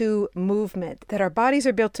anthem to movement, that our bodies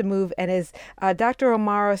are built to move. And as Dr.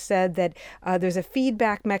 O'Mara said, that there's a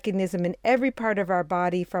feedback mechanism in every part of our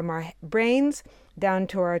body, from our brains down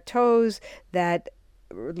to our toes, that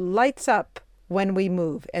lights up when we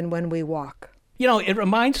move and when we walk. It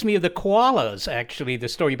reminds me of the koalas, actually, the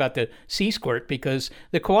story about the sea squirt, because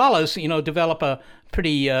the koalas, develop a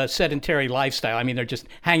pretty sedentary lifestyle. I mean, they're just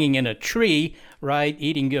hanging in a tree, right,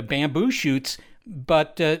 eating bamboo shoots.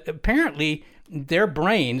 But apparently their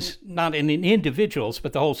brains, not in individuals,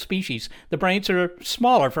 but the whole species, the brains are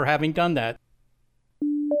smaller for having done that.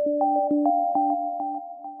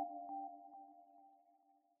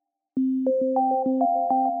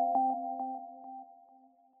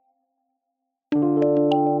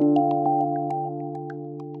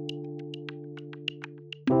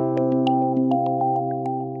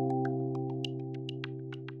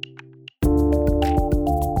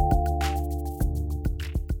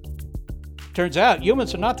 Turns out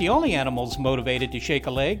humans are not the only animals motivated to shake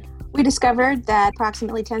a leg. We discovered that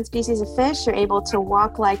approximately 10 species of fish are able to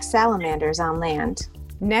walk like salamanders on land.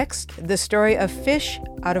 Next, the story of fish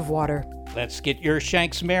out of water. Let's get your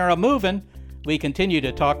Shanks Mara moving. We continue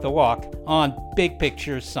to talk the walk on Big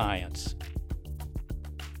Picture Science.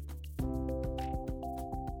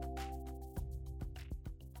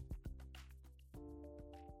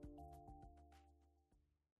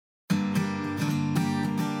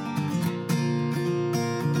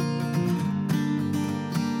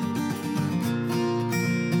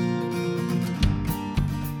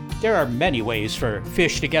 There are many ways for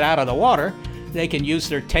fish to get out of the water. They can use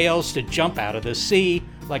their tails to jump out of the sea,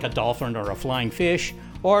 like a dolphin or a flying fish,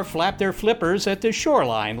 or flap their flippers at the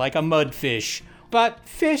shoreline, like a mudfish. But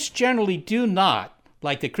fish generally do not,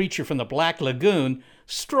 like the creature from the Black Lagoon,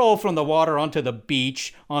 stroll from the water onto the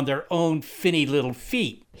beach on their own finny little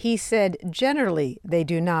feet. He said generally they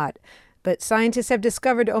do not. But scientists have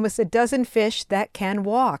discovered almost a dozen fish that can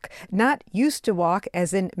walk. Not used to walk,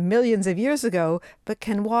 as in millions of years ago, but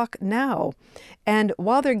can walk now. And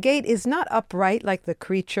while their gait is not upright like the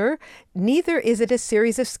creature, neither is it a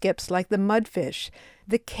series of skips like the mudfish.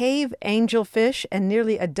 The cave angelfish and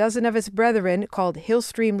nearly a dozen of its brethren, called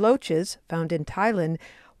hillstream loaches, found in Thailand,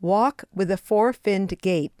 walk with a four-finned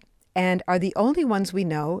gait, and are the only ones we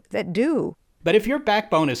know that do. But if your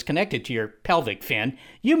backbone is connected to your pelvic fin,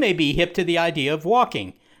 you may be hip to the idea of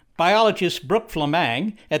walking. Biologist Brooke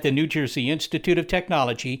Flamang at the New Jersey Institute of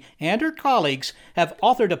Technology and her colleagues have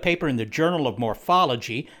authored a paper in the Journal of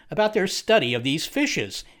Morphology about their study of these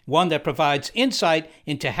fishes, one that provides insight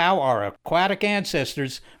into how our aquatic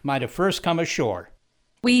ancestors might have first come ashore.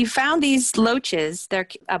 We found these loaches. They're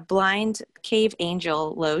a blind cave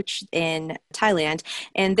angel loach in Thailand.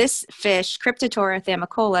 And this fish, Cryptotora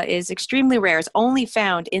thamicola, is extremely rare. It's only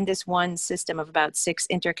found in this one system of about 6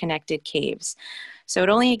 interconnected caves. So it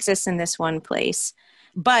only exists in this one place.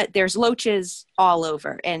 But there's loaches all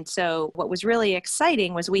over. And so what was really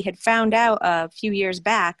exciting was we had found out a few years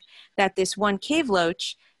back that this one cave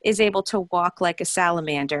loach is able to walk like a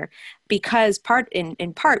salamander because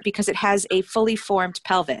in part because it has a fully formed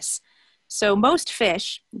pelvis. So most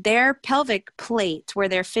fish, their pelvic plate where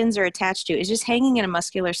their fins are attached to is just hanging in a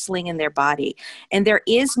muscular sling in their body. And there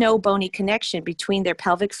is no bony connection between their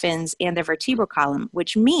pelvic fins and their vertebral column,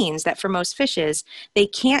 which means that for most fishes, they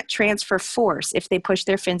can't transfer force if they push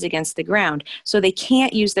their fins against the ground. So they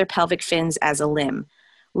can't use their pelvic fins as a limb.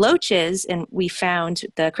 Loaches, and we found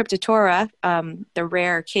the Cryptotora, the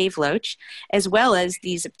rare cave loach, as well as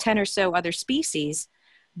these 10 or so other species,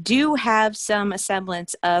 do have some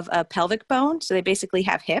semblance of a pelvic bone. So they basically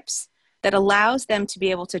have hips that allows them to be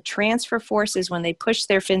able to transfer forces when they push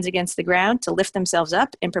their fins against the ground to lift themselves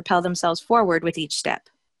up and propel themselves forward with each step.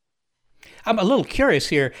 I'm a little curious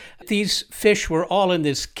here. These fish were all in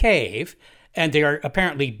this cave, and they are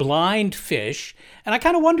apparently blind fish. And I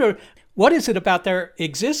kind of wonder, what is it about their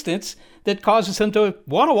existence that causes them to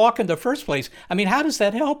want to walk in the first place? I mean, how does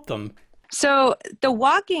that help them? So the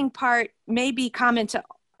walking part may be common to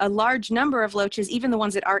a large number of loaches, even the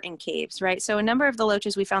ones that aren't in caves, right? So a number of the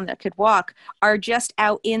loaches we found that could walk are just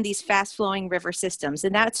out in these fast-flowing river systems.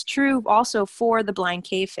 And that's true also for the blind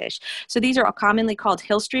cave fish. So these are commonly called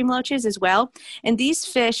hill stream loaches as well. And these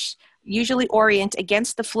fish usually orient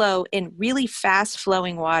against the flow in really fast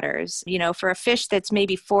flowing waters. You know, for a fish that's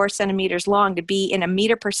maybe 4 centimeters long to be in a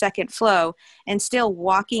meter per second flow and still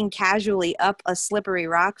walking casually up a slippery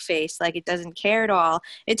rock face like it doesn't care at all,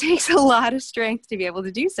 it takes a lot of strength to be able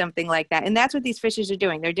to do something like that. And that's what these fishes are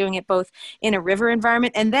doing. They're doing it both in a river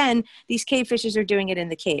environment, and then these cave fishes are doing it in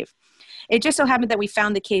the cave. It just so happened that we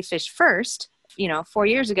found the cave fish first, 4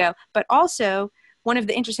 years ago, but also one of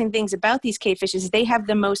the interesting things about these cave fishes is they have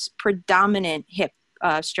the most predominant hip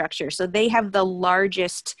structure. So they have the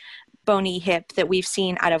largest bony hip that we've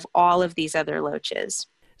seen out of all of these other loaches.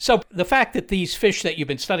 So the fact that these fish that you've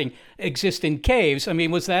been studying exist in caves, I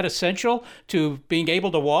mean, was that essential to being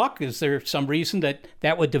able to walk? Is there some reason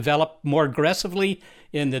that would develop more aggressively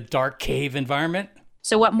in the dark cave environment?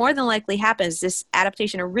 So what more than likely happens, this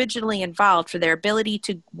adaptation originally involved for their ability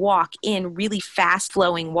to walk in really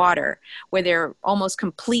fast-flowing water, where they're almost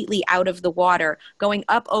completely out of the water, going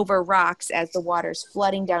up over rocks as the water's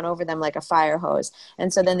flooding down over them like a fire hose.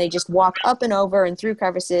 And so then they just walk up and over and through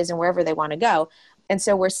crevices and wherever they want to go. And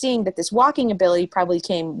so we're seeing that this walking ability probably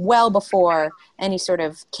came well before any sort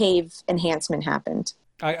of cave enhancement happened.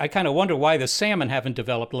 I kind of wonder why the salmon haven't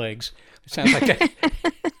developed legs. It sounds like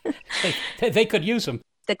they could use them.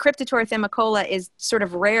 The Cryptotora thamicola is sort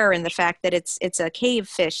of rare in the fact that it's a cave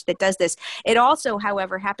fish that does this. It also,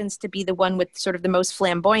 however, happens to be the one with sort of the most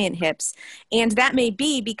flamboyant hips. And that may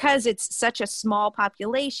be because it's such a small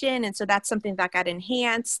population. And so that's something that got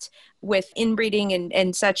enhanced with inbreeding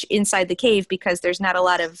and such inside the cave because there's not a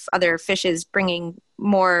lot of other fishes bringing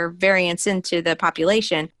more variance into the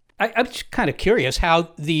population. I'm just kind of curious how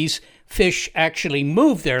these fish actually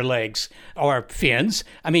move their legs or fins.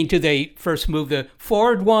 I mean, do they first move the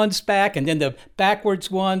forward ones back and then the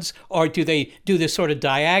backwards ones? Or do they do this sort of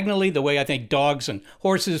diagonally, the way I think dogs and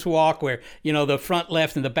horses walk, where, the front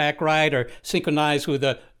left and the back right are synchronized with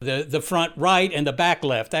the front right and the back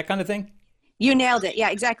left, that kind of thing? You nailed it.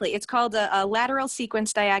 Yeah, exactly. It's called a lateral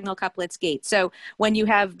sequence diagonal couplets gait. So when you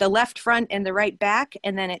have the left front and the right back,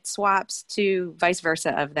 and then it swaps to vice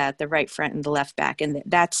versa of that, the right front and the left back. And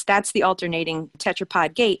that's the alternating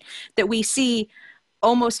tetrapod gait that we see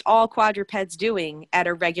almost all quadrupeds doing at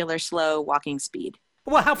a regular slow walking speed.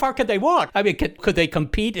 Well, how far could they walk? I mean, could they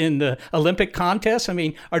compete in the Olympic contests? I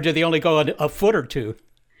mean, or do they only go a foot or two?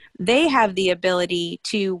 They have the ability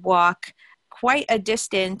to walk quite a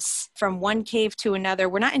distance from one cave to another.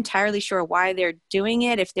 We're not entirely sure why they're doing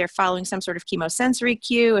it, if they're following some sort of chemosensory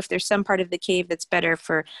cue, if there's some part of the cave that's better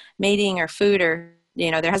for mating or food, or,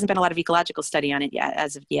 there hasn't been a lot of ecological study on it yet,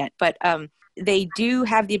 as of yet. But they do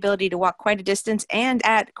have the ability to walk quite a distance and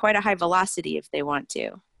at quite a high velocity if they want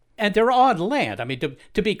to. And they're on land. I mean,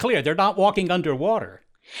 to be clear, they're not walking underwater.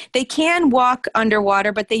 They can walk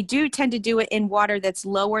underwater, but they do tend to do it in water that's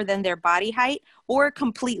lower than their body height or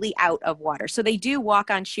completely out of water. So they do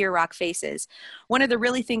walk on sheer rock faces. One of the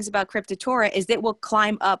really things about Cryptotora is that it will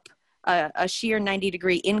climb up a sheer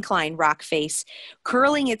 90-degree incline rock face,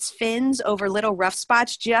 curling its fins over little rough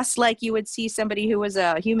spots, just like you would see somebody who was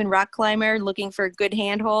a human rock climber looking for good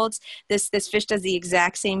handholds. This fish does the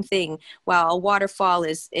exact same thing, while a waterfall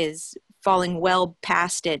is falling well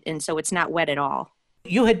past it, and so it's not wet at all.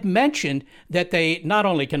 You had mentioned that they not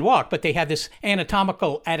only can walk, but they have this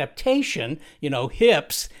anatomical adaptation,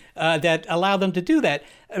 hips, that allow them to do that.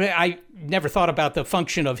 I mean, I never thought about the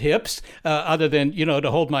function of hips other than, to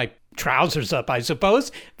hold my trousers up, I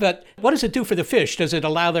suppose. But what does it do for the fish? Does it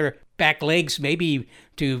allow their back legs maybe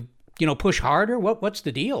to, push harder? What's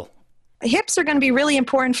the deal? Hips are going to be really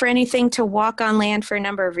important for anything to walk on land for a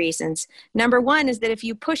number of reasons. Number one is that if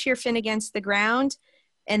you push your fin against the ground,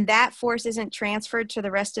 and that force isn't transferred to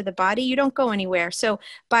the rest of the body, you don't go anywhere. So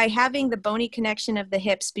by having the bony connection of the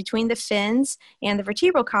hips between the fins and the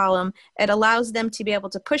vertebral column, it allows them to be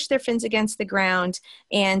able to push their fins against the ground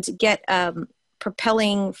and get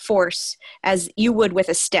propelling force as you would with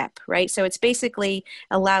a step, right? So it's basically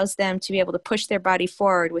allows them to be able to push their body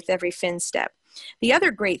forward with every fin step. The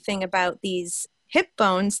other great thing about these hip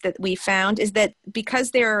bones that we found is that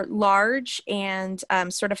because they're large and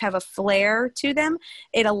sort of have a flare to them,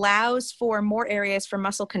 it allows for more areas for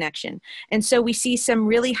muscle connection. And so we see some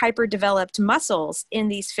really hyper-developed muscles in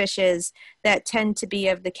these fishes that tend to be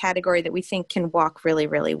of the category that we think can walk really,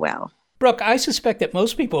 really well. Brooke, I suspect that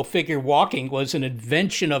most people figure walking was an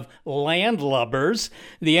invention of landlubbers,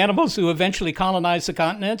 the animals who eventually colonized the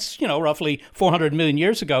continents, roughly 400 million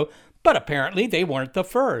years ago, but apparently they weren't the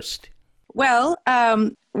first. Well,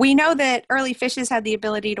 we know that early fishes had the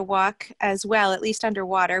ability to walk as well, at least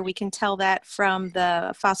underwater. We can tell that from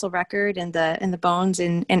the fossil record and the bones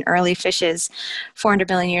in early fishes 400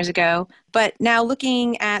 million years ago. But now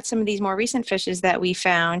looking at some of these more recent fishes that we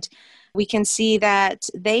found, we can see that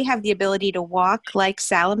they have the ability to walk like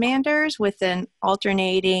salamanders with an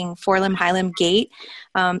alternating forelimb, hind gait,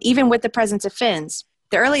 even with the presence of fins.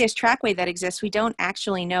 The earliest trackway that exists, we don't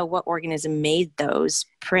actually know what organism made those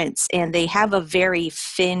prints, and they have a very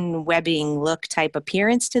fin webbing look type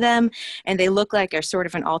appearance to them, and they look like a sort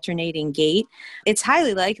of an alternating gait. It's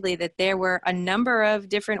highly likely that there were a number of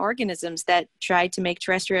different organisms that tried to make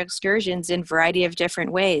terrestrial excursions in a variety of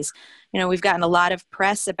different ways. We've gotten a lot of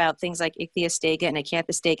press about things like Ichthyostega and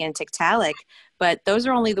Acanthostega and Tiktaalik, but those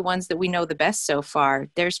are only the ones that we know the best so far.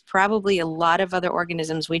 There's probably a lot of other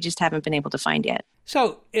organisms we just haven't been able to find yet.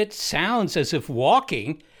 So it sounds as if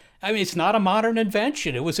walking, it's not a modern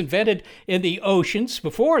invention. It was invented in the oceans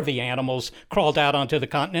before the animals crawled out onto the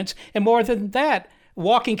continents. And more than that,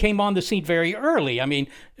 walking came on the scene very early.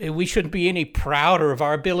 We shouldn't be any prouder of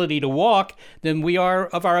our ability to walk than we are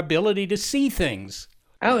of our ability to see things.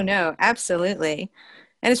 Oh, no, absolutely.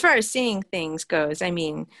 And as far as seeing things goes,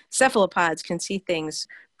 cephalopods can see things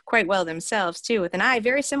quite well themselves, too, with an eye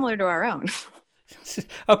very similar to our own.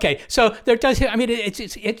 Okay, so there does,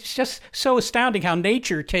 it's just so astounding how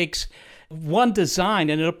nature takes one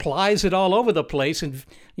design and it applies it all over the place in,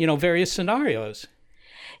 various scenarios.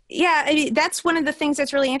 Yeah, that's one of the things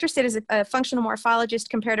that's really interesting as a functional morphologist,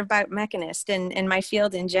 comparative biomechanist, and my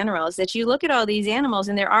field in general, is that you look at all these animals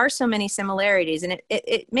and there are so many similarities, and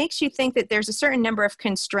it makes you think that there's a certain number of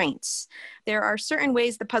constraints. There are certain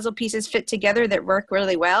ways the puzzle pieces fit together that work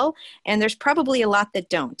really well, and there's probably a lot that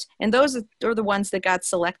don't. And those are the ones that got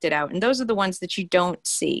selected out, and those are the ones that you don't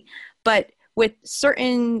see. But with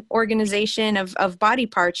certain organization of body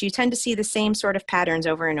parts, you tend to see the same sort of patterns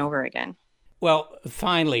over and over again. Well,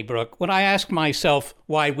 finally, Brooke, when I ask myself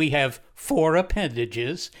why we have 4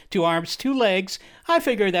 appendages, 2 arms, 2 legs, I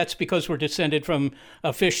figure that's because we're descended from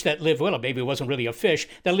a fish that lived, well, maybe it wasn't really a fish,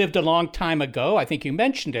 that lived a long time ago. I think you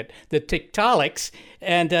mentioned it, the Tiktaaliks.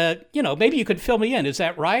 And, maybe you could fill me in. Is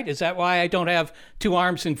that right? Is that why I don't have 2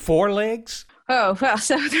 arms and 4 legs? Oh, well,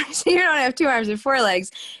 so you don't have 2 arms and 4 legs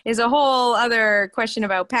is a whole other question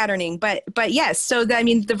about patterning. But yes, so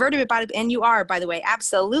the vertebrate body, and you are, by the way,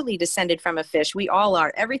 absolutely descended from a fish. We all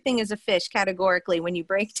are. Everything is a fish categorically when you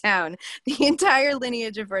break down the entire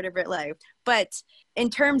lineage of vertebrate life. But in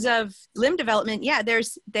terms of limb development, yeah,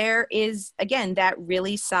 there is, again, that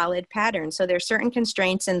really solid pattern. So there's certain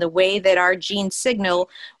constraints in the way that our genes signal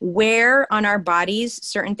where on our bodies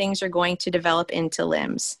certain things are going to develop into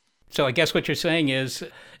limbs. So I guess what you're saying is,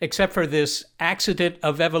 except for this accident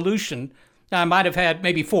of evolution, I might have had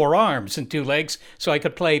maybe 4 arms and 2 legs, so I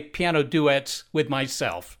could play piano duets with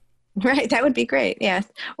myself. Right, that would be great, yeah.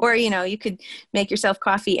 Or, you could make yourself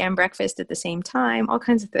coffee and breakfast at the same time, all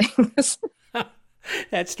kinds of things.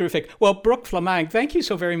 That's terrific. Well, Brooke Flameng, thank you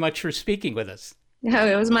so very much for speaking with us. No,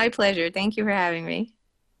 it was my pleasure. Thank you for having me.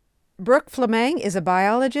 Brooke Flameng is a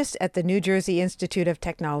biologist at the New Jersey Institute of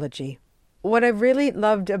Technology. What I really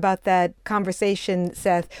loved about that conversation,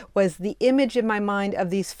 Seth, was the image in my mind of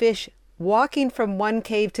these fish walking from one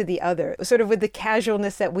cave to the other, sort of with the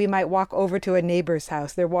casualness that we might walk over to a neighbor's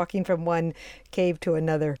house. They're walking from one cave to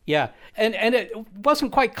another. Yeah, and it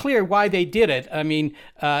wasn't quite clear why they did it. I mean,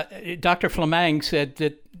 Dr. Flameng said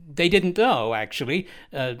that they didn't know, actually.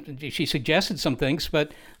 She suggested some things,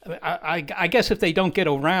 but I guess if they don't get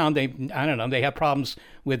around, they have problems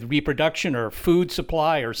with reproduction or food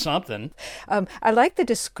supply or something. I like the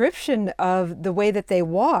description of the way that they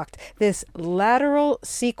walked. This lateral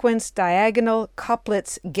sequence diagonal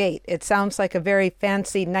couplets gait. It sounds like a very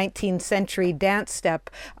fancy 19th century dance step.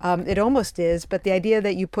 It almost is, but the idea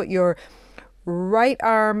that you put your right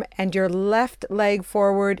arm and your left leg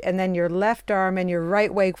forward, and then your left arm and your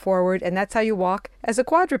right leg forward, and that's how you walk as a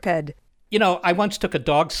quadruped. You know, I once took a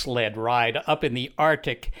dog sled ride up in the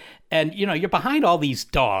Arctic, and, you know, you're behind all these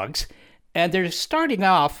dogs, and they're starting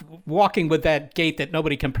off walking with that gait that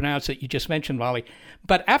nobody can pronounce that you just mentioned, Molly.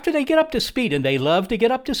 But after they get up to speed, and they love to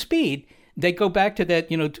get up to speed, they go back to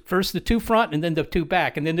that, you know, first the two front and then the two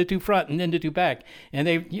back, and then the two front and then the two back. And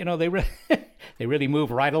they, you know, they really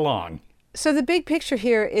move right along. So the big picture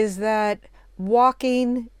here is that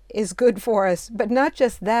walking is good for us, but not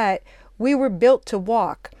just that, we were built to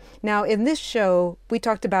walk. Now, in this show, we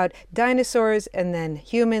talked about dinosaurs and then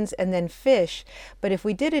humans and then fish, but if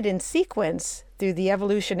we did it in sequence through the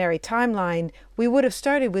evolutionary timeline, we would have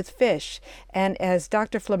started with fish. And as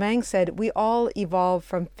Dr. Flameng said, we all evolved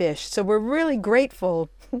from fish. So we're really grateful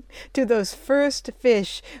to those first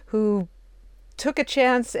fish who took a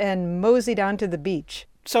chance and moseyed onto the beach.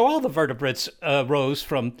 So all the vertebrates rose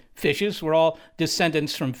from fishes. We're all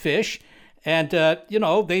descendants from fish. And, you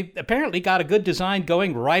know, they apparently got a good design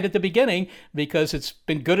going right at the beginning because it's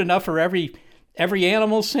been good enough for every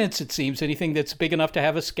animal since, it seems, anything that's big enough to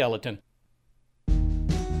have a skeleton.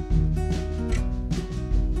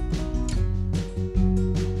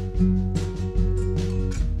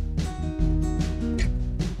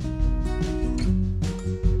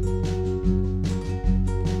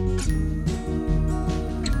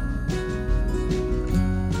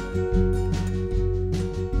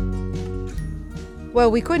 Well,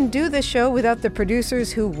 we couldn't do this show without the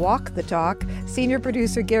producers who walk the talk, senior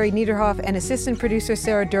producer Gary Niederhoff and assistant producer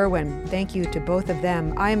Sarah Derwin. Thank you to both of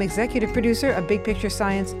them. I am executive producer of Big Picture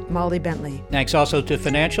Science, Molly Bentley. Thanks also to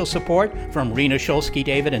financial support from Rena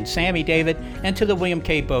Shulsky-David and Sammy David, and to the William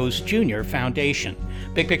K. Bowes Jr. Foundation.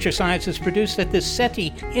 Big Picture Science is produced at the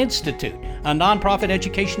SETI Institute, a nonprofit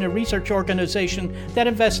education and research organization that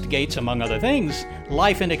investigates, among other things,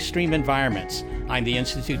 life in extreme environments. I'm the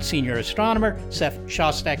Institute's senior astronomer, Seth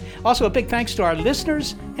Shostak. Also, a big thanks to our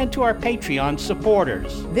listeners and to our Patreon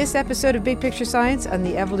supporters. This episode of Big Picture Science on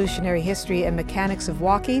the evolutionary history and mechanics of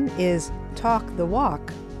walking is Talk the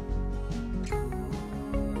Walk.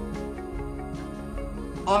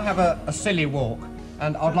 I have a silly walk,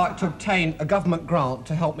 and I'd like to obtain a government grant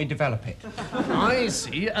to help me develop it. I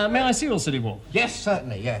see. May I see your silly walk? Yes,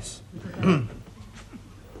 certainly, yes.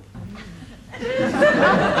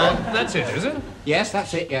 That's it, is it? Yes,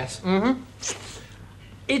 that's it, yes. Mm-hmm.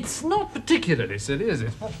 It's not particularly silly, is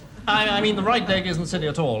it? I mean, the right leg isn't silly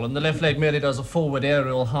at all, and the left leg merely does a forward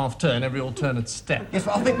aerial half-turn every alternate step. Yes,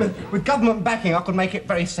 but I think with government backing, I could make it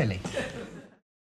very silly.